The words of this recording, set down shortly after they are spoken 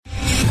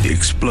The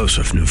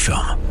explosive new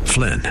film,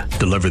 Flynn,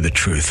 deliver the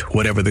truth,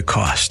 whatever the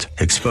cost.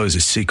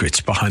 Exposes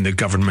secrets behind the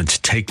government's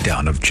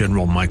takedown of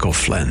General Michael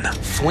Flynn.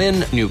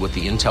 Flynn knew what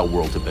the intel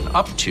world had been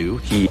up to.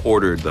 He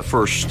ordered the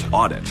first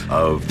audit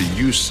of the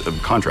use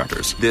of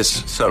contractors.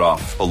 This set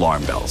off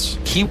alarm bells.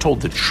 He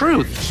told the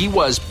truth. He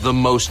was the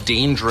most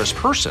dangerous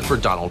person for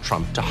Donald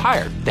Trump to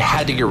hire. They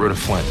had to get rid of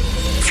Flynn.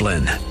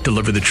 Flynn,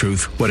 deliver the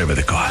truth, whatever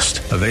the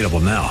cost. Available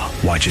now.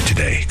 Watch it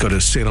today. Go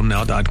to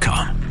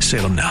salemnow.com.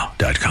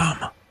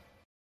 salemnow.com.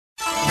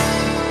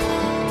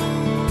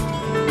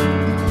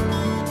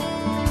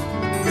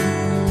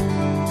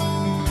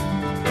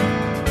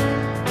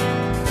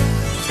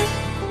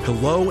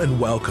 Hello and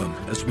welcome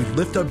as we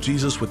lift up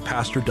Jesus with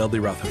Pastor Dudley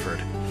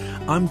Rutherford.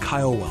 I'm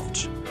Kyle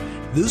Welch.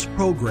 This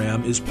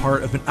program is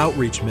part of an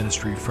outreach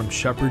ministry from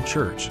Shepherd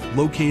Church,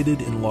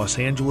 located in Los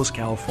Angeles,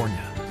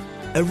 California.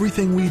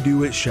 Everything we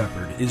do at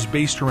Shepherd is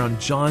based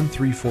around John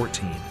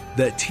 3:14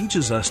 that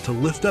teaches us to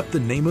lift up the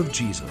name of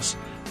Jesus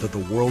that the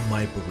world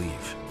might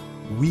believe.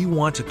 We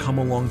want to come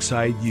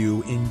alongside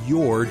you in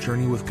your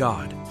journey with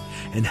God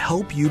and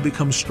help you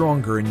become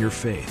stronger in your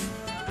faith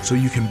so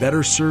you can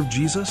better serve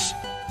Jesus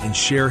and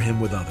share Him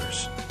with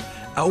others.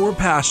 Our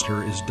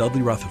pastor is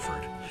Dudley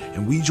Rutherford,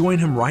 and we join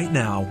him right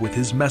now with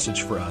his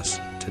message for us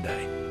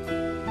today.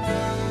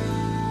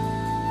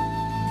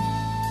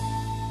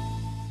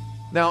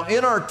 Now,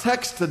 in our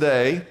text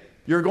today,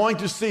 you're going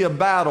to see a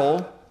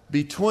battle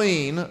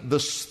between the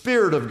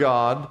Spirit of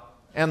God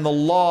and the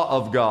law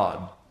of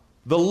God.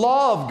 The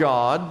law of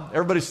God,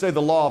 everybody say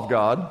the law of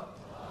God.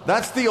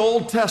 That's the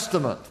Old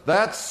Testament.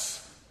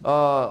 That's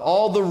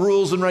all the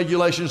rules and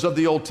regulations of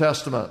the Old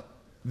Testament.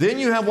 Then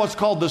you have what's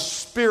called the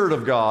Spirit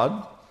of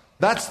God.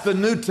 That's the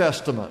New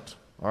Testament,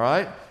 all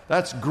right?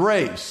 That's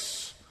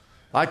grace.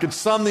 I could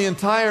sum the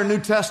entire New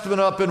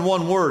Testament up in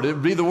one word. It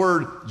would be the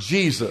word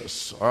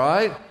Jesus, all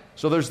right?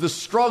 So there's this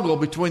struggle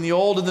between the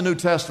Old and the New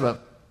Testament.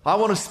 I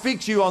want to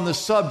speak to you on this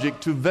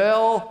subject, to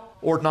veil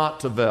or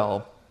not to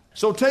veil.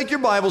 So take your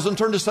Bibles and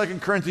turn to 2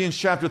 Corinthians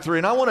chapter 3.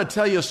 And I want to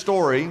tell you a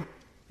story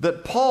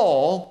that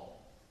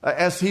Paul,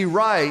 as he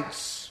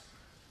writes,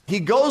 he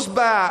goes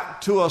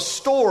back to a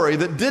story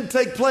that did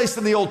take place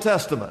in the Old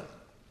Testament.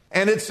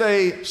 And it's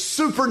a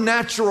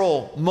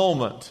supernatural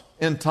moment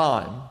in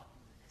time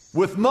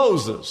with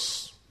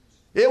Moses.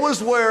 It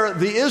was where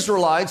the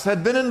Israelites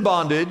had been in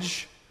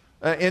bondage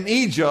in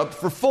Egypt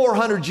for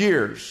 400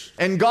 years.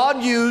 And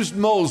God used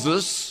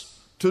Moses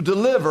to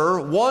deliver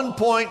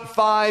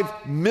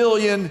 1.5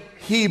 million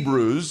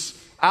Hebrews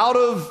out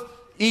of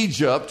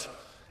Egypt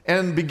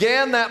and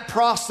began that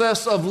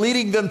process of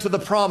leading them to the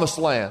promised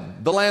land.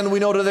 The land we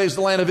know today is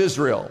the land of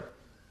Israel.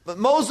 But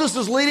Moses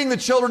is leading the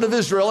children of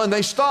Israel, and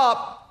they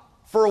stop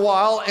for a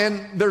while,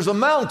 and there's a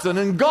mountain,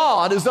 and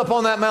God is up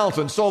on that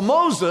mountain. So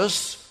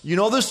Moses, you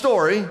know the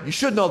story, you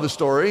should know the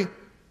story,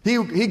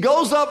 he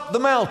goes up the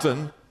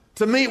mountain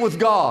to meet with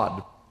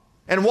God.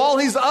 And while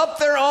he's up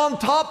there on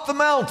top of the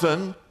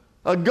mountain,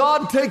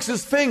 God takes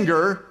his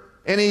finger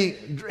and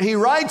he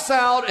writes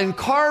out and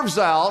carves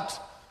out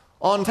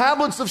on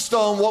tablets of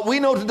stone what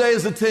we know today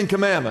as the Ten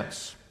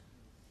Commandments.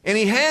 And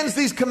he hands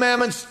these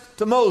commandments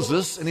to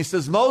Moses, and he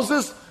says,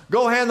 Moses,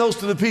 go hand those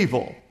to the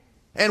people.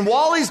 And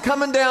while he's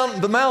coming down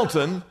the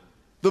mountain,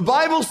 the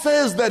Bible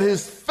says that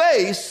his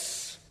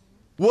face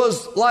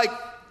was like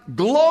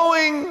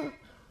glowing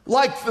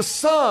like the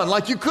sun,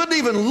 like you couldn't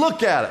even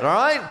look at it, all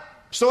right?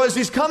 So as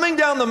he's coming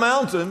down the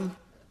mountain,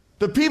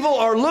 the people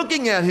are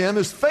looking at him.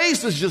 His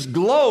face is just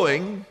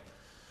glowing,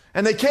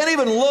 and they can't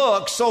even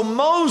look. So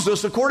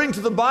Moses, according to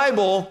the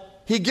Bible,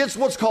 he gets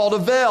what's called a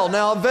veil.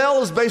 Now, a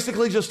veil is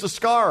basically just a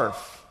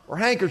scarf or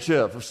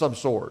handkerchief of some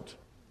sort.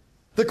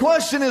 The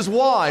question is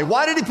why?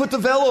 Why did he put the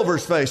veil over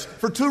his face?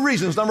 For two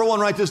reasons. Number one,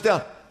 write this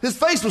down. His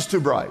face was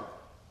too bright.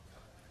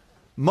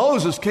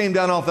 Moses came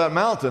down off that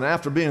mountain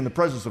after being in the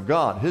presence of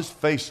God. His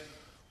face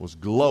was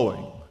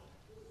glowing.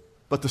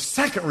 But the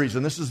second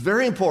reason, this is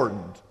very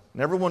important,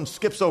 and everyone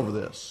skips over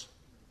this.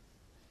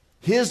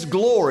 His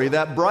glory,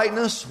 that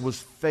brightness,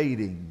 was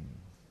fading.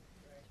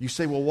 You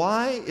say, well,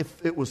 why,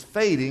 if it was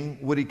fading,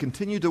 would he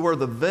continue to wear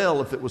the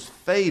veil if it was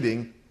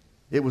fading?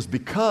 It was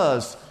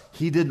because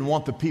he didn't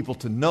want the people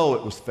to know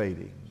it was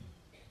fading.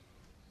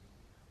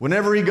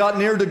 Whenever he got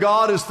near to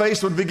God, his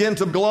face would begin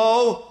to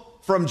glow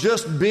from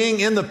just being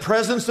in the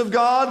presence of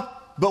God.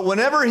 But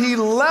whenever he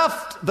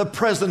left the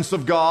presence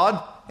of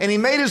God and he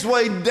made his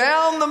way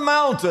down the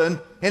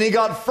mountain and he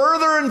got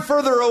further and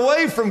further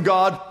away from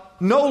God,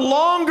 no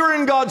longer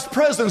in God's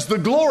presence, the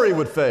glory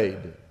would fade.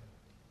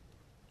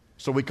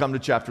 So we come to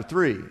chapter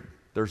 3.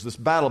 There's this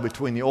battle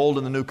between the old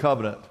and the new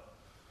covenant.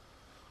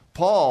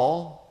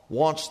 Paul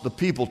wants the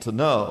people to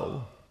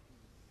know,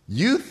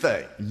 you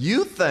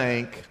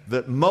think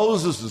that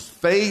Moses'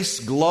 face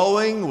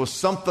glowing was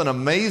something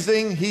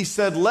amazing? He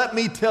said, let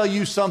me tell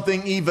you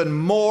something even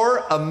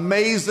more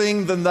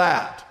amazing than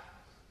that.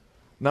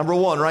 Number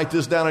one, write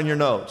this down in your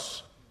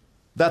notes.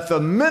 That the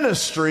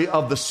ministry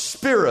of the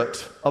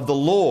Spirit of the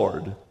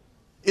Lord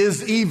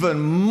is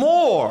even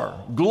more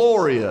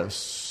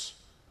glorious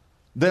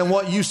than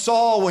what you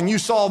saw when you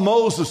saw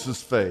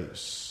Moses'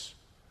 face.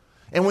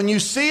 And when you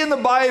see in the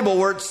Bible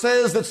where it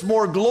says it's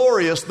more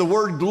glorious, the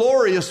word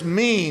glorious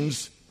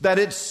means that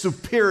it's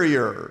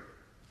superior.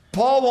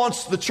 Paul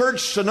wants the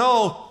church to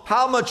know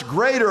how much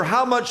greater,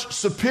 how much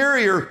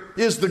superior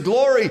is the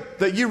glory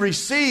that you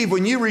receive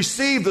when you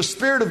receive the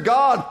Spirit of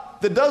God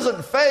that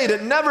doesn't fade,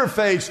 it never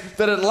fades,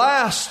 that it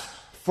lasts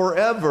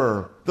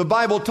forever. The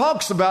Bible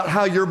talks about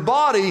how your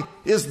body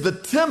is the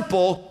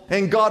temple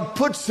and God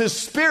puts His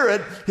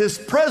Spirit, His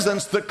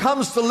presence that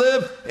comes to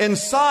live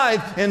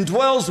inside and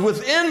dwells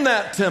within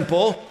that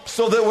temple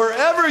so that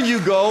wherever you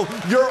go,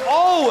 you're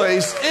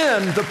always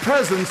in the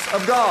presence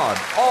of God.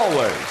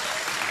 Always.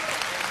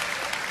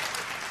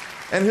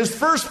 And his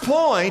first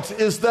point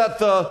is that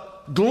the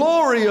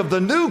glory of the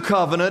new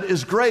covenant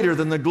is greater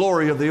than the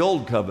glory of the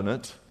old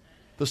covenant.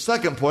 The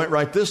second point,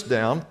 write this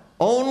down.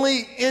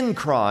 Only in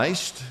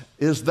Christ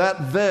is that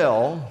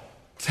veil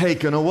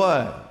taken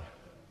away.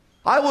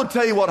 I will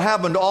tell you what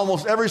happened to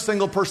almost every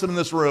single person in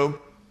this room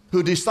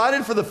who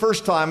decided for the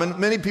first time, and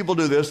many people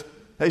do this,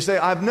 they say,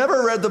 I've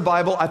never read the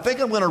Bible. I think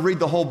I'm going to read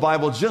the whole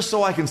Bible just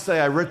so I can say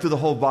I read through the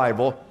whole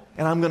Bible.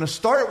 And I'm going to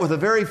start with the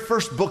very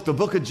first book, the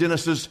book of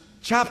Genesis,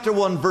 chapter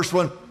 1, verse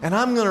 1, and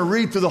I'm going to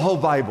read through the whole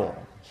Bible.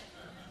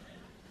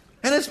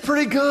 And it's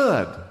pretty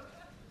good.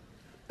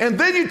 And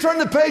then you turn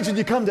the page and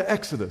you come to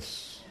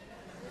Exodus.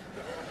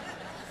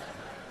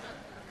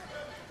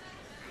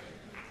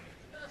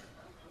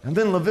 And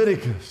then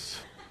Leviticus.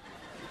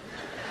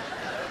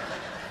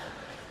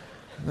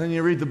 And then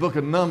you read the book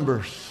of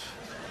Numbers.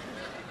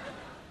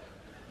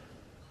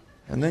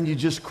 And then you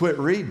just quit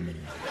reading.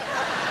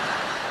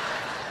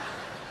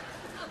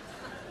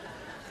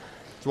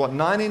 It's what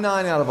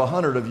 99 out of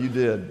 100 of you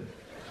did.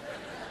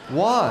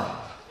 Why?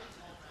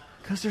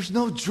 Because there's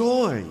no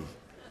joy.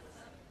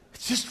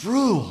 It's just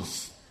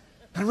rules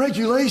and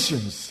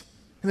regulations.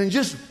 And then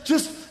just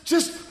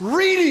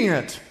reading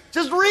it.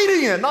 Just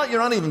reading it.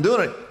 You're not even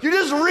doing it. You're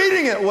just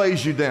reading it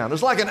weighs you down.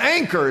 It's like an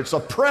anchor. It's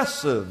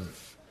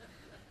oppressive.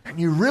 And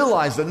you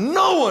realize that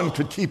no one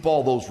could keep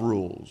all those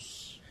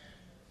rules.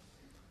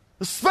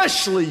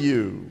 Especially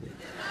you.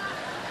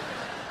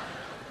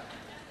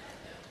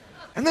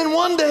 And then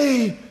one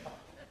day,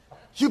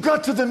 you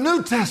got to the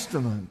New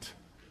Testament.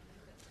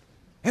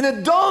 And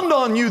it dawned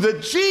on you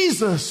that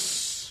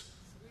Jesus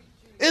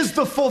is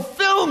the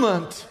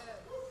fulfillment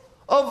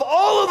of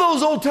all of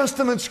those Old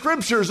Testament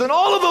scriptures and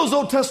all of those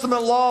Old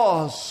Testament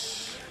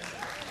laws.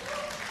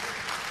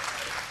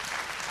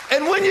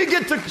 And when you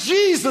get to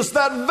Jesus,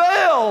 that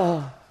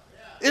veil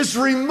is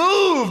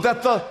removed,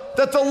 that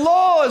the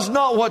law is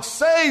not what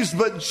saves,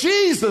 but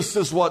Jesus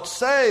is what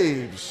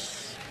saves.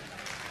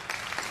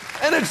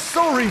 And it's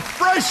so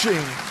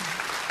refreshing.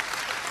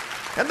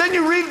 And then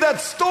you read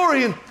that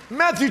story in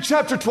Matthew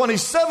chapter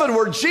 27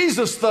 where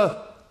Jesus,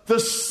 the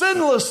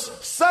sinless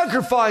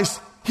sacrifice,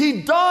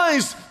 He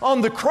dies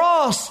on the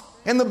cross.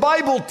 And the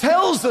Bible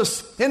tells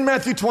us in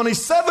Matthew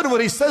 27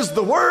 when He says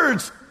the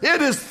words, "It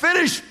is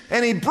finished,"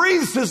 and He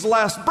breathes His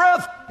last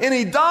breath and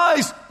He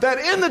dies, that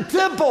in the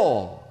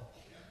temple,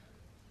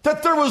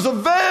 that there was a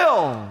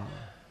veil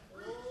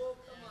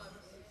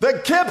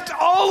that kept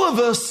all of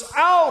us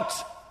out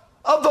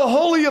of the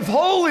Holy of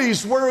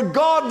Holies where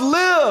God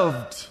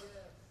lived.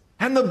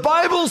 And the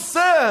Bible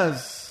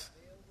says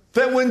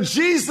that when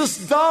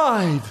Jesus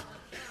died,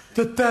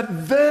 that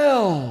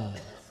veil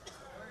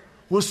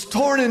was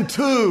torn in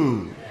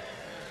two,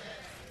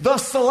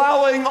 thus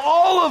allowing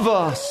all of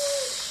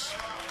us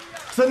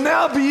to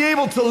now be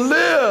able to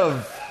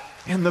live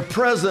in the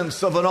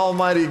presence of an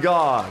almighty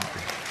God.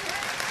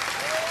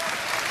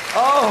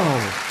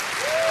 Oh,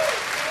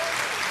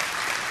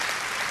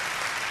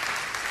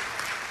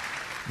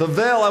 the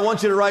veil, I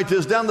want you to write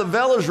this down. The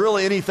veil is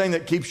really anything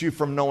that keeps you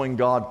from knowing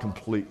God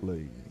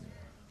completely.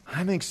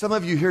 I mean, some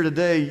of you here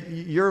today,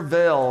 your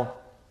veil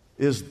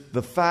is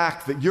the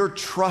fact that you're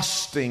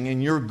trusting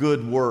in your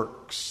good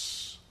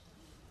works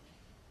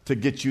to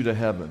get you to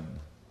heaven.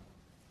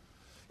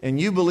 And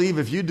you believe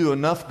if you do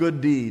enough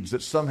good deeds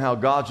that somehow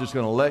God's just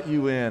going to let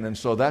you in. And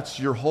so that's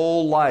your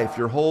whole life,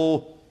 your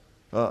whole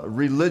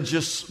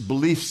religious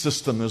belief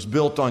system is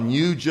built on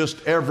you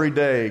just every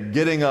day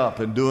getting up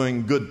and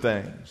doing good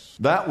things.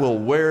 That will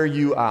wear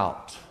you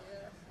out.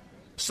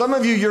 Some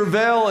of you, your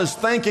veil is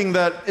thinking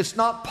that it's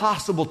not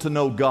possible to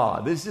know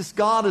God. It's just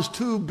God is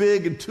too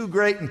big and too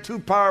great and too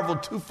powerful,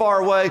 too far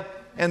away,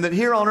 and that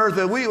here on earth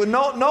that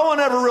no one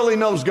ever really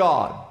knows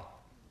God.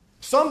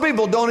 Some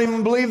people don't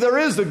even believe there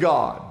is a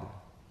God.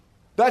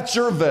 That's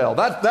your veil.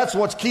 That's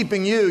what's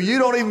keeping you. You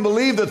don't even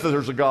believe that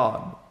there's a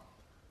God.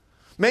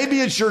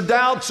 Maybe it's your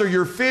doubts or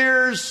your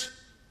fears.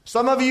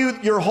 Some of you,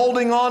 you're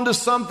holding on to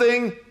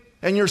something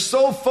and you're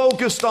so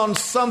focused on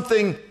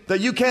something that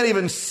you can't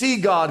even see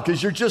God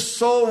because you're just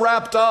so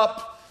wrapped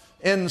up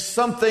in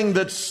something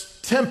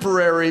that's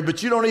temporary,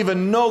 but you don't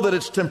even know that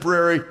it's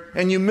temporary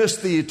and you miss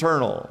the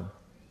eternal.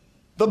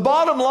 The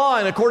bottom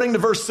line, according to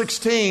verse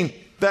 16,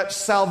 that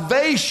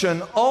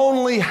salvation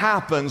only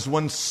happens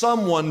when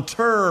someone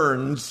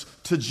turns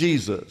to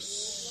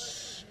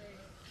Jesus.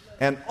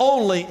 and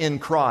only in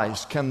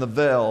Christ can the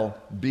veil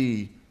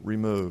be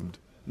removed.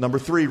 Number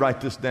 3, write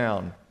this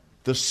down.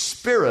 The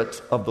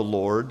Spirit of the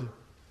Lord.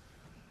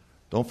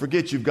 Don't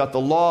forget, you've got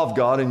the law of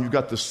God and you've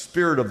got the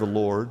Spirit of the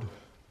Lord.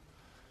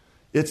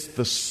 It's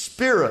the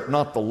Spirit,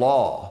 not the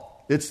law.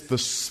 It's the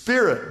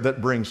Spirit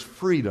that brings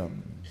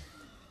freedom.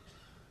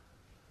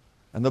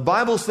 And the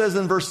Bible says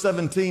in verse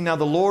 17, now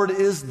the Lord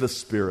is the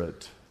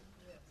Spirit.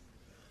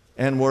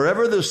 And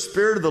wherever the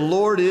Spirit of the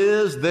Lord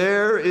is,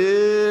 there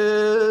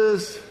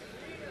is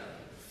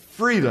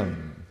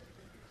freedom.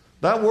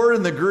 That word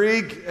in the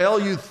Greek,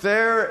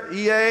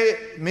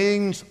 eleutheria,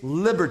 means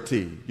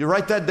liberty. You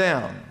write that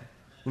down.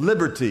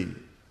 Liberty.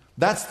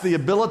 That's the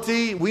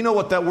ability. We know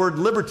what that word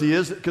liberty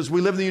is because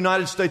we live in the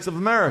United States of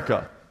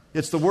America.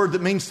 It's the word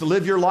that means to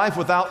live your life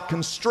without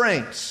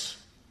constraints.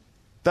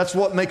 That's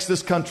what makes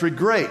this country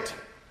great,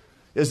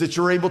 is that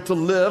you're able to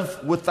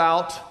live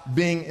without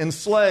being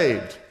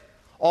enslaved.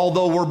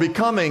 Although we're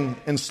becoming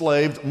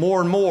enslaved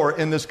more and more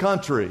in this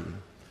country.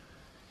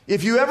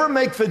 If you ever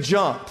make the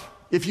jump,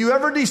 if you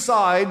ever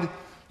decide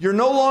you're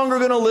no longer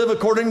going to live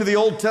according to the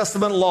Old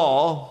Testament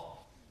law,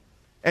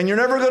 and you're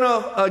never going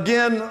to,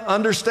 again,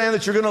 understand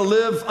that you're going to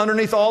live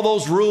underneath all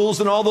those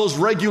rules and all those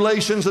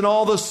regulations and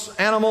all those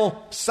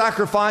animal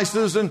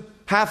sacrifices and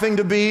having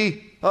to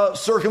be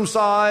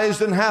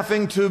circumcised and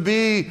having to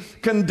be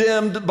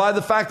condemned by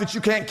the fact that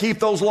you can't keep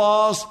those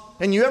laws,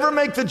 and you ever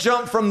make the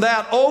jump from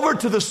that over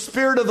to the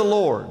Spirit of the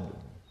Lord,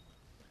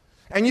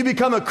 and you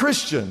become a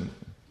Christian,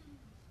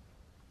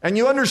 and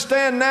you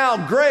understand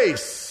now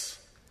grace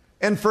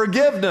and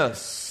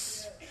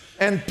forgiveness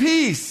and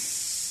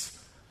peace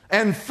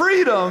and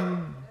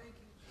freedom,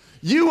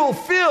 you will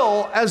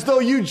feel as though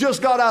you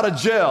just got out of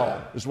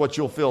jail, is what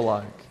you'll feel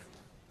like.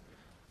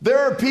 There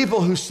are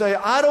people who say,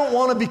 I don't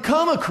want to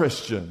become a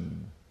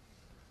Christian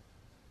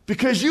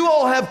because you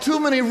all have too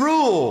many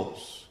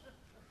rules,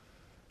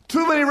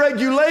 too many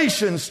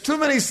regulations, too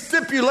many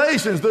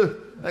stipulations.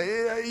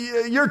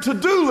 Your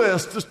to-do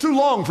list is too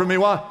long for me.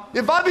 Why?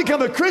 If I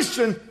become a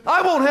Christian,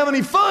 I won't have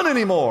any fun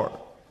anymore.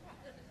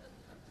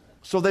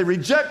 So they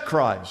reject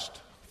Christ,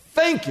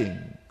 thinking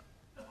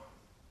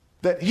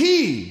that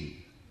He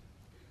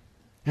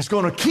is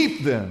going to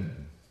keep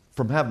them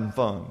from having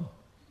fun.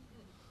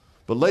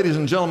 But ladies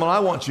and gentlemen, I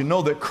want you to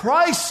know that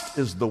Christ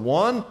is the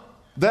one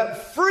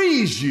that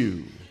frees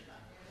you.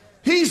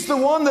 He's the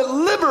one that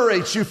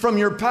liberates you from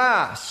your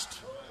past.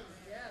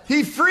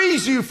 He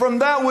frees you from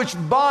that which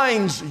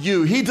binds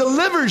you. He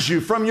delivers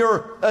you from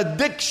your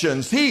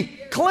addictions. He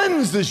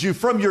cleanses you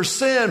from your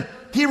sin.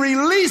 He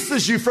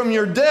releases you from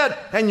your debt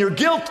and your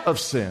guilt of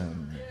sin.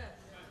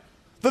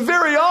 The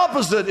very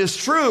opposite is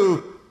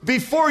true.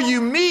 Before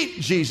you meet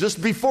Jesus,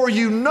 before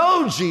you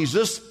know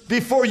Jesus,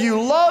 before you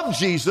love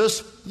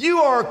Jesus, you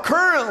are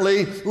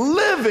currently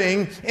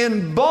living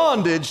in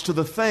bondage to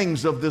the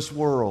things of this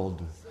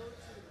world.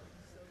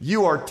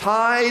 You are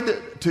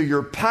tied to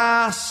your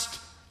past.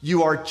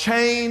 You are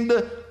chained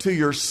to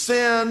your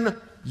sin.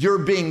 You're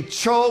being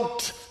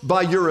choked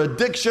by your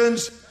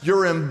addictions.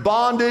 You're in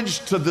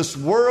bondage to this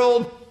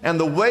world and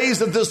the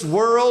ways of this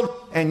world,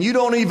 and you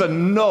don't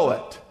even know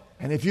it.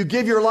 And if you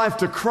give your life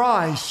to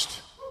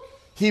Christ,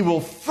 He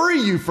will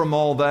free you from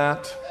all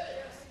that,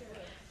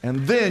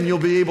 and then you'll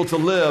be able to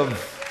live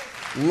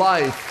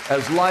life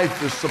as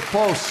life is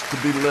supposed to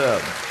be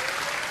lived.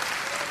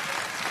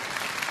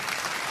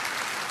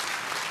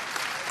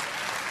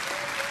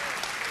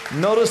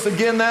 Notice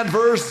again that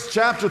verse,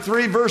 chapter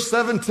 3, verse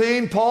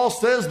 17. Paul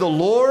says the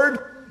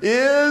Lord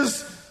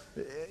is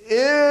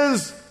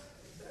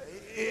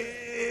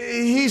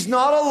He's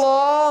not a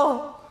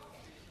law.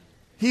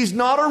 He's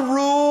not a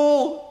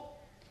rule.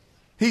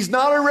 He's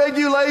not a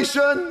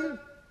regulation.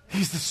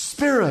 He's the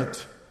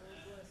Spirit.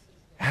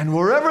 And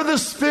wherever the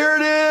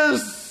Spirit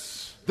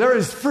is, there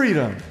is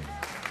freedom.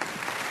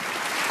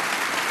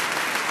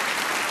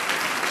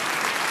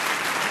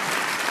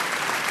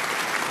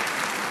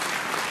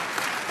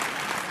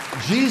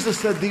 Jesus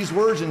said these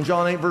words in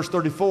John 8, verse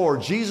 34.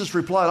 Jesus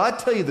replied, I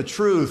tell you the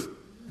truth,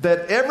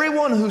 that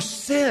everyone who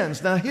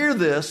sins, now hear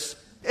this,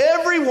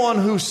 everyone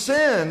who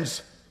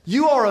sins,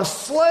 you are a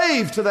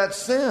slave to that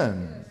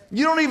sin.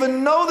 You don't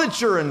even know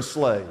that you're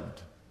enslaved.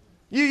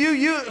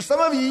 Some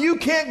of you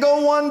can't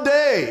go one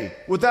day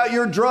without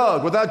your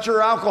drug, without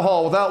your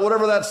alcohol, without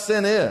whatever that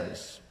sin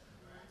is.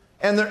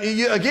 And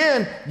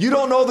again, you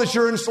don't know that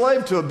you're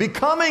enslaved to it.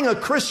 Becoming a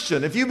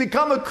Christian, if you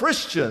become a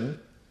Christian,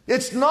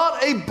 it's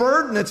not a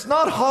burden. It's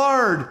not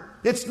hard.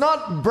 It's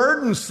not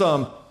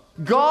burdensome.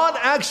 God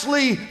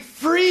actually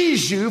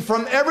frees you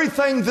from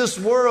everything this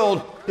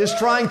world is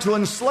trying to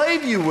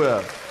enslave you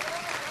with.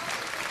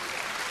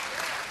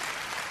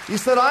 He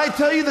said, I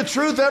tell you the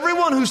truth,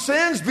 everyone who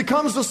sins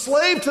becomes a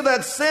slave to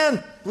that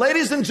sin.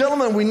 Ladies and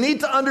gentlemen, we need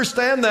to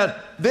understand that.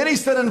 Then he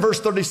said in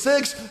verse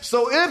 36,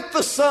 so if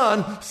the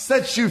Son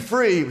sets you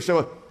free,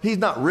 so he's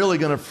not really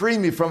going to free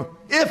me from,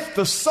 if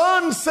the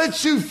Son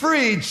sets you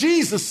free,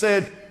 Jesus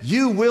said,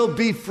 you will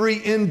be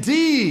free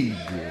indeed.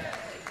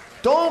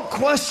 Don't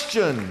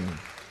question,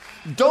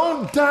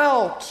 don't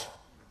doubt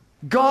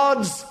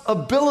God's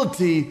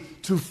ability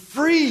to to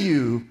free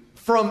you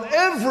from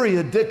every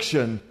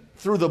addiction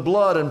through the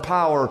blood and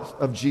power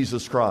of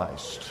Jesus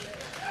Christ.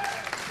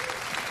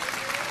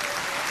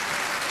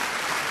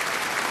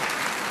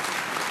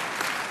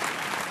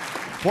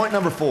 Point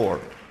number 4.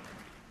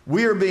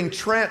 We are being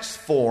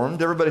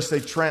transformed, everybody say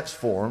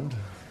transformed,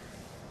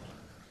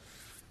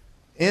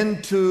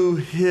 into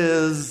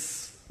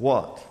His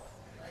what?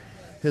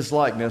 His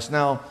likeness.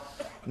 Now,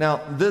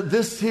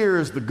 this here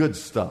is the good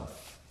stuff.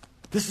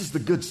 This is the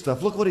good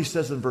stuff. Look what he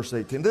says in verse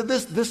 18.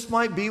 This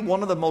might be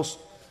one of the most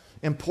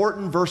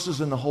important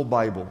verses in the whole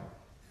Bible.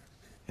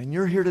 And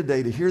you're here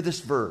today to hear this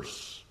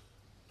verse.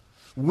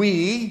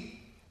 We,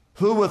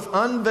 who with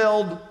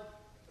unveiled,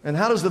 and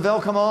how does the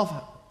veil come off?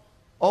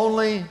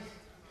 Only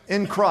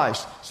in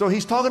Christ. So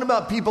he's talking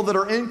about people that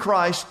are in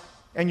Christ,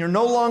 and you're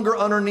no longer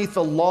underneath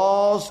the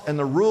laws and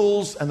the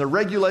rules and the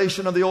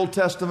regulation of the Old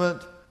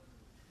Testament,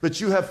 but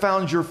you have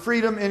found your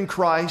freedom in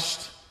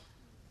Christ.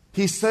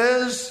 He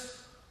says,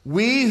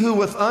 we who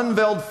with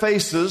unveiled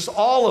faces,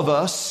 all of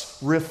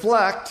us,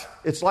 reflect.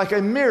 It's like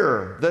a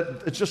mirror.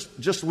 That it's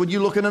just when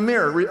you look in a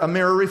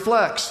mirror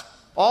reflects.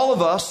 All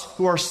of us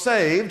who are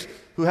saved,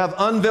 who have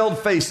unveiled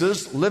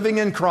faces, living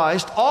in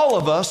Christ, all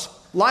of us,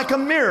 like a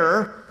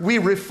mirror, we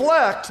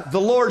reflect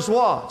the Lord's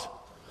what?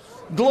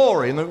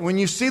 Glory. And when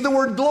you see the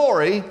word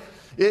glory,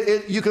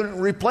 you can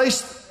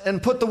replace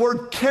and put the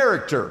word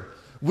character.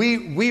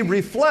 We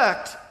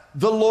reflect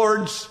the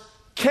Lord's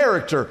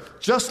character.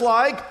 Just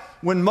like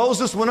when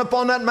Moses went up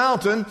on that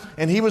mountain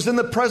and he was in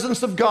the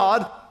presence of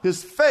God,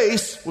 his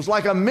face was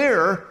like a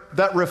mirror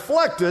that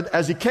reflected,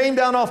 as he came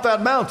down off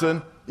that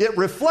mountain, it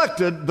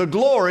reflected the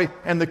glory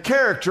and the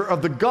character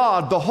of the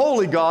God, the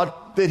holy God,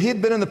 that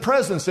he'd been in the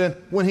presence in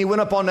when he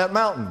went up on that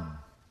mountain.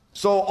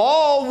 So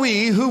all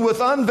we who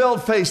with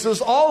unveiled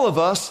faces, all of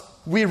us,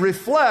 we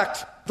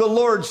reflect the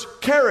Lord's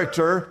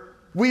character.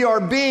 We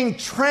are being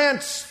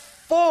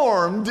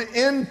transformed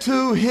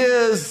into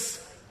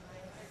His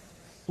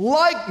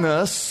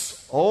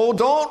likeness. Oh,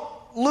 don't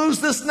lose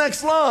this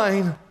next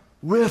line.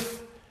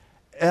 With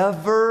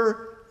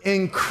ever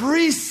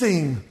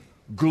increasing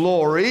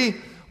glory.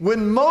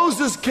 When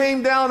Moses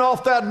came down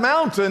off that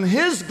mountain,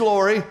 his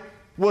glory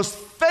was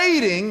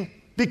fading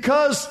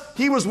because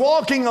he was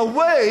walking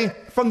away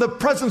from the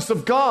presence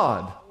of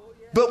God.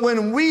 But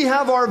when we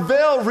have our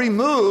veil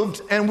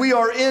removed and we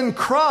are in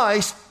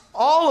Christ,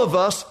 all of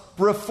us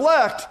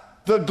reflect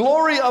the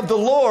glory of the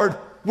Lord.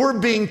 We're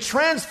being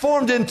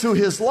transformed into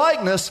His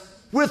likeness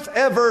with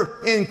ever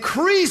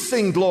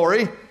increasing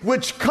glory,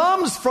 which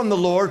comes from the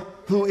Lord,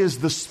 who is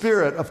the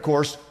Spirit, of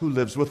course, who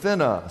lives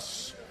within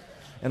us.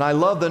 And I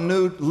love the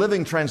New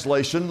Living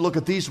Translation. Look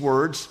at these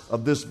words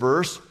of this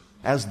verse.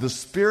 As the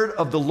Spirit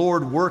of the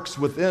Lord works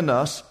within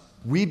us,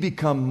 we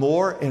become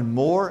more and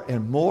more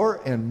and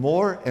more and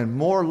more and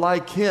more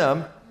like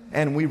Him,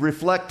 and we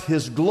reflect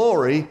His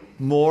glory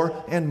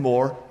more and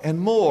more and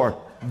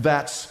more.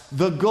 That's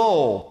the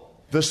goal.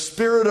 The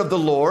Spirit of the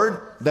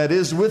Lord that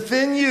is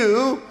within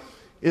you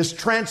is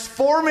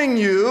transforming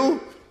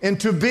you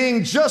into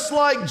being just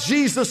like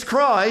Jesus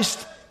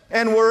Christ,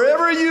 and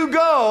wherever you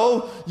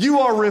go, you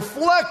are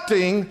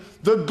reflecting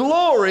the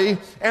glory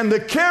and the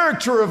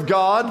character of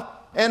God.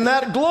 And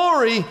that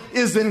glory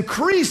is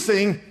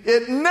increasing.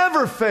 It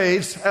never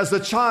fades as a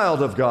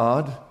child of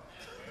God.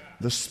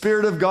 The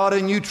Spirit of God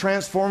in you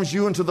transforms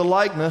you into the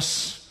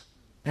likeness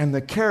and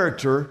the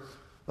character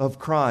of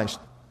Christ.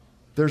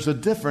 There's a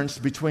difference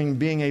between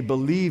being a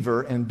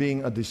believer and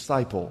being a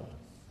disciple.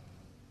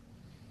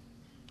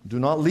 Do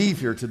not leave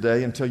here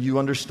today until you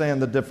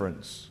understand the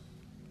difference.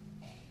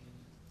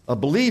 A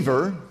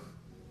believer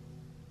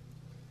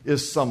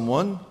is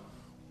someone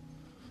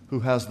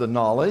who has the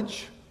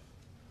knowledge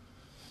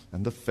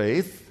and the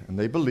faith, and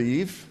they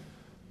believe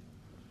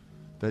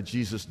that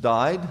Jesus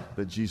died,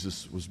 that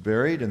Jesus was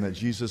buried, and that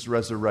Jesus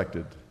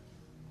resurrected.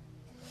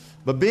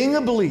 But being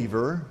a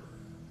believer,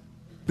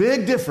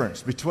 big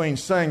difference between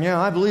saying, yeah,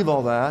 I believe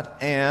all that,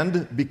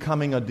 and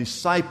becoming a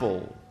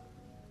disciple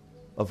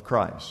of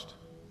Christ.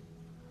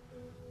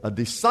 A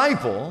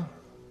disciple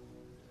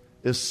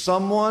is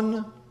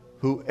someone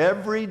who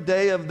every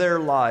day of their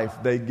life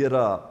they get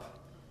up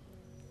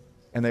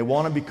and they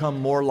want to become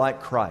more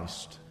like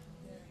Christ.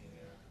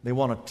 They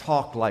want to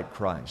talk like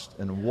Christ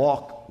and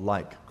walk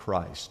like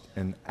Christ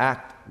and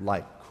act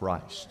like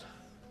Christ.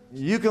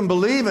 You can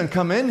believe and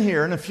come in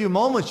here, in a few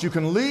moments you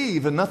can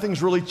leave and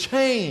nothing's really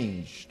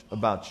changed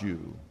about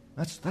you.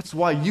 That's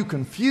why you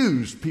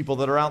confuse people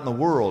that are out in the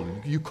world.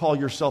 You call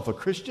yourself a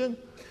Christian?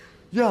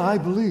 Yeah, I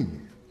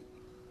believe.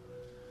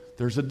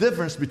 There's a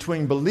difference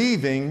between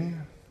believing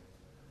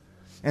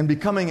and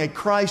becoming a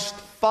Christ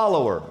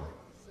follower.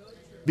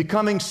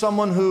 Becoming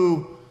someone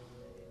who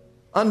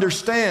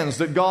understands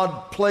that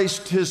God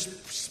placed His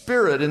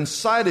Spirit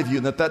inside of you,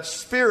 and that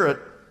Spirit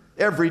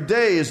every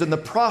day is in the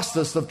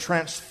process of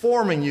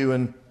transforming you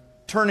and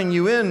turning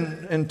you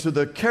into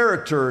the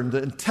character and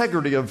the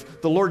integrity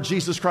of the Lord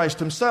Jesus Christ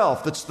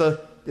Himself. It's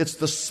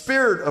the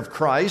Spirit of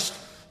Christ.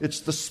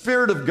 It's the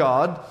Spirit of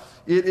God.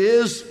 It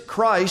is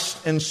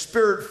Christ in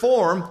spirit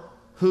form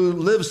who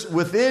lives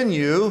within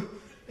you,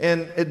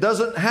 And it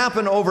doesn't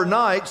happen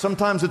overnight.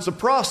 Sometimes it's a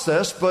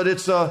process, but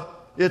it's a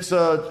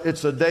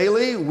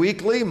daily,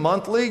 weekly,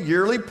 monthly,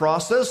 yearly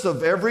process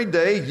of every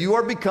day you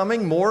are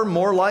becoming more and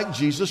more like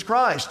Jesus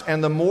Christ.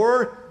 And the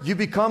more you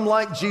become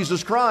like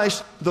Jesus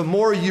Christ, the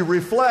more you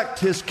reflect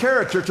His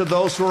character to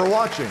those who are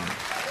watching.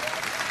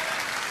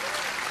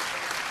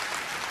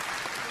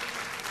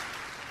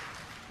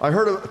 I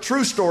heard a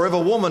true story of a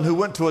woman who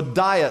went to a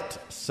diet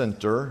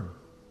center.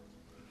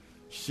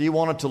 She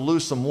wanted to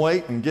lose some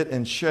weight and get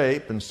in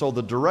shape, and so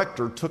the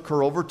director took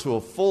her over to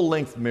a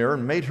full-length mirror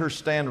and made her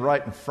stand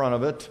right in front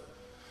of it.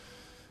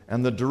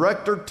 And the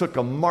director took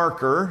a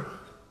marker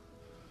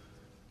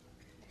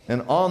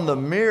and on the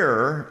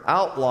mirror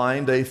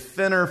outlined a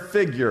thinner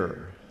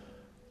figure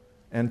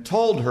and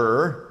told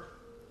her,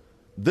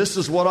 "This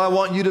is what I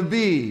want you to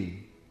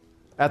be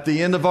at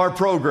the end of our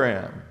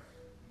program."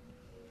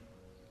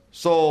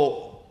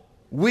 So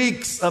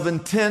weeks of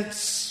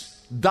intense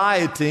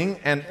dieting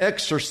and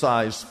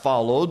exercise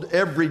followed.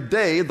 Every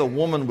day the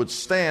woman would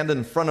stand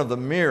in front of the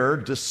mirror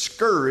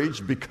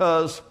discouraged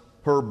because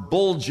her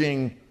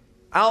bulging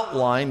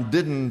outline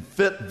didn't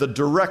fit the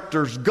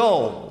director's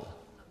goal.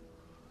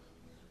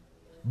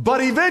 But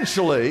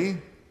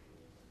eventually,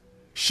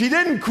 she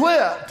didn't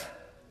quit.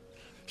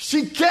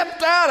 She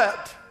kept at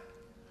it.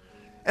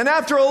 And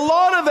after a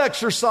lot of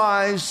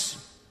exercise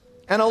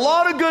and a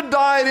lot of good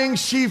dieting,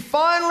 she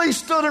finally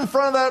stood in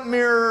front of that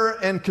mirror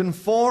and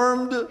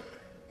conformed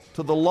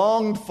to the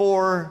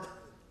longed-for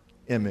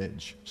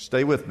image.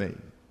 Stay with me.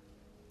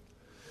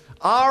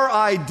 Our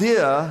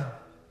idea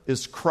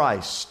is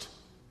Christ.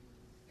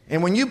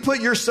 And when you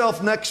put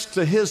yourself next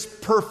to His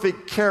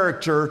perfect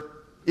character,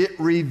 it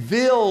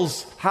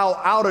reveals how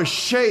out of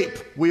shape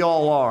we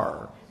all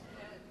are.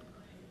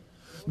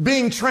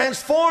 Being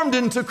transformed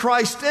into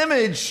Christ's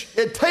image,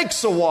 it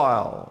takes a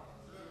while.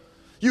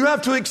 You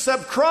have to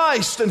accept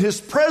Christ and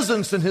His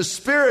presence and His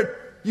Spirit.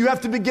 You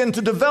have to begin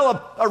to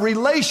develop a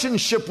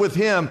relationship with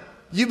Him.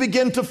 You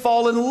begin to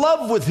fall in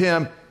love with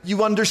Him.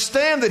 You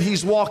understand that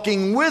He's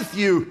walking with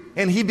you,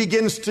 and He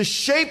begins to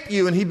shape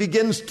you, and He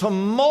begins to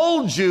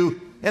mold you.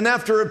 And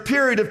after a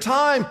period of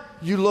time,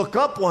 you look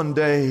up one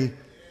day,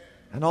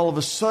 and all of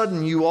a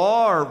sudden you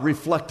are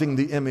reflecting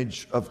the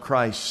image of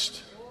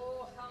Christ.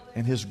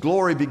 And His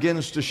glory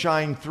begins to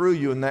shine through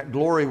you, and that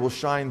glory will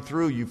shine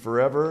through you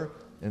forever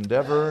and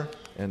ever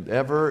and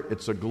ever.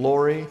 It's a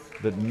glory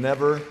that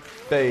never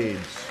fades.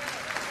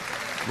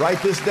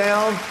 Write this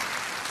down.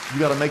 You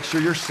got to make sure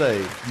you're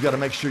saved. You got to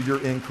make sure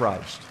you're in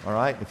Christ. All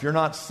right? If you're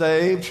not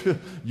saved,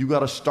 you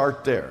got to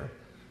start there.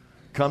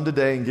 Come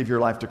today and give your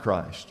life to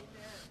Christ.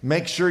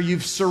 Make sure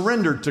you've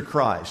surrendered to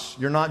Christ.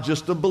 You're not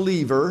just a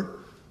believer,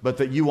 but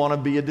that you want to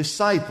be a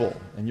disciple,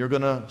 and you're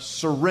going to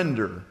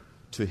surrender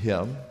to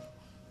Him.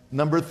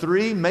 Number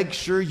 3, make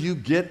sure you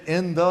get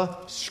in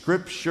the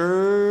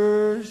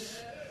Scriptures.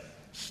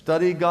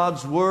 Study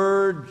God's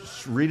Word.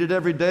 Read it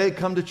every day.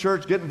 Come to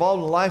church. Get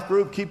involved in a life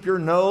group. Keep your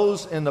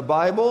nose in the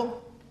Bible.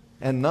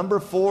 And number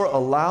 4,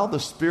 allow the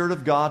Spirit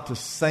of God to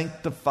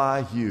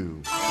sanctify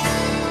you.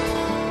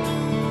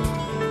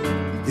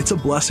 It's a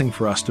blessing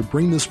for us to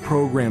bring this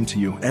program to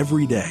you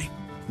every day.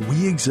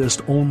 We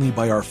exist only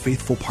by our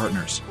faithful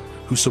partners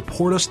who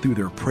support us through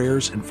their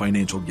prayers and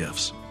financial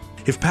gifts.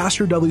 If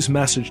Pastor Dudley's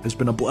message has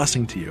been a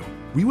blessing to you,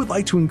 we would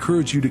like to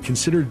encourage you to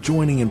consider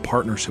joining in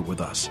partnership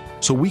with us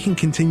so we can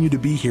continue to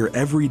be here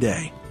every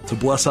day to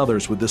bless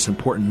others with this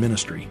important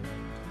ministry.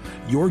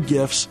 Your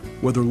gifts,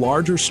 whether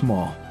large or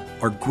small,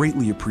 are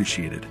greatly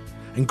appreciated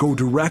and go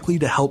directly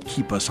to help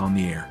keep us on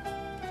the air.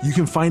 You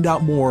can find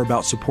out more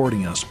about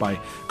supporting us by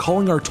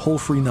calling our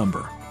toll-free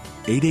number,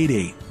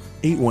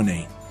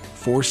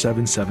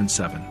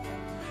 888-818-4777.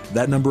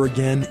 That number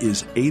again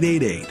is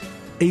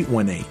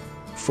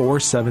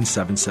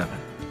 888-818-4777.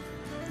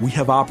 We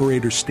have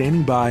operators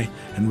standing by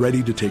and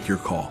ready to take your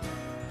call.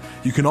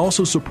 You can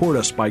also support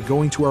us by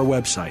going to our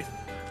website,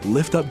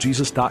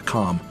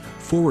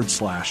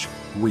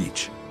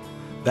 liftupjesus.com/reach.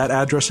 That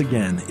address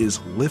again is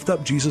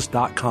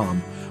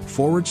liftupjesus.com/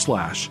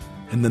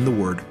 and then the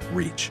word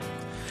reach.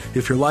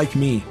 If you're like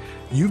me,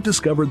 you've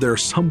discovered there are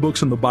some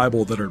books in the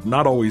Bible that are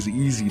not always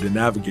easy to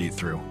navigate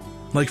through.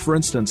 Like, for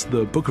instance,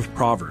 the book of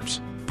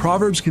Proverbs.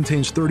 Proverbs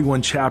contains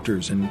 31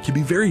 chapters and can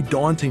be very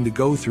daunting to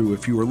go through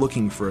if you are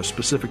looking for a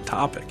specific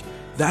topic.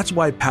 That's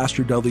why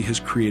Pastor Dudley has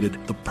created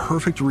the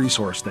perfect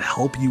resource to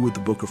help you with the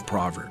book of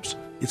Proverbs.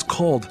 It's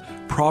called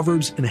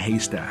Proverbs in a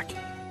Haystack,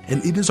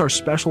 and it is our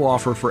special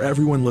offer for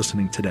everyone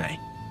listening today.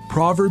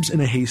 Proverbs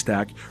in a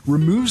Haystack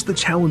removes the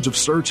challenge of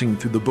searching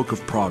through the book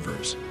of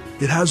Proverbs.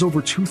 It has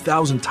over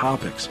 2,000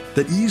 topics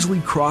that easily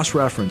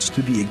cross-reference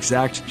to the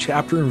exact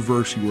chapter and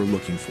verse you are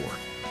looking for.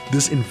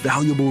 This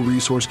invaluable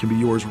resource can be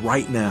yours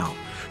right now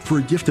for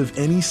a gift of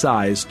any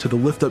size to the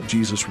Lift Up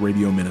Jesus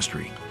radio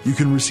ministry. You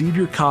can receive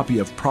your copy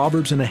of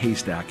Proverbs in a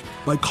Haystack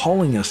by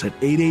calling us at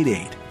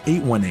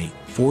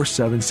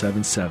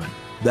 888-818-4777.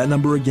 That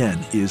number again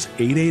is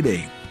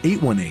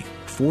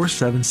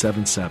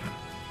 888-818-4777.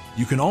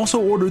 You can also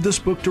order this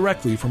book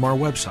directly from our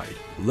website,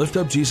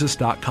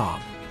 liftupjesus.com.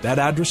 That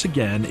address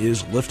again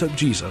is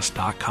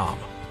liftupjesus.com.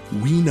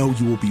 We know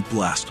you will be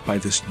blessed by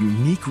this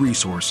unique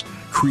resource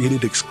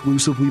created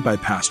exclusively by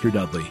Pastor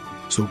Dudley.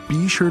 So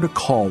be sure to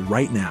call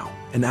right now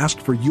and ask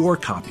for your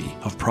copy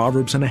of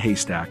Proverbs in a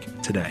Haystack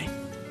today.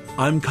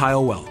 I'm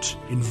Kyle Welch,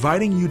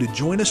 inviting you to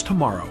join us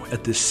tomorrow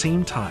at this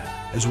same time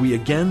as we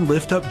again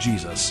lift up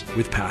Jesus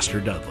with Pastor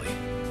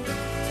Dudley.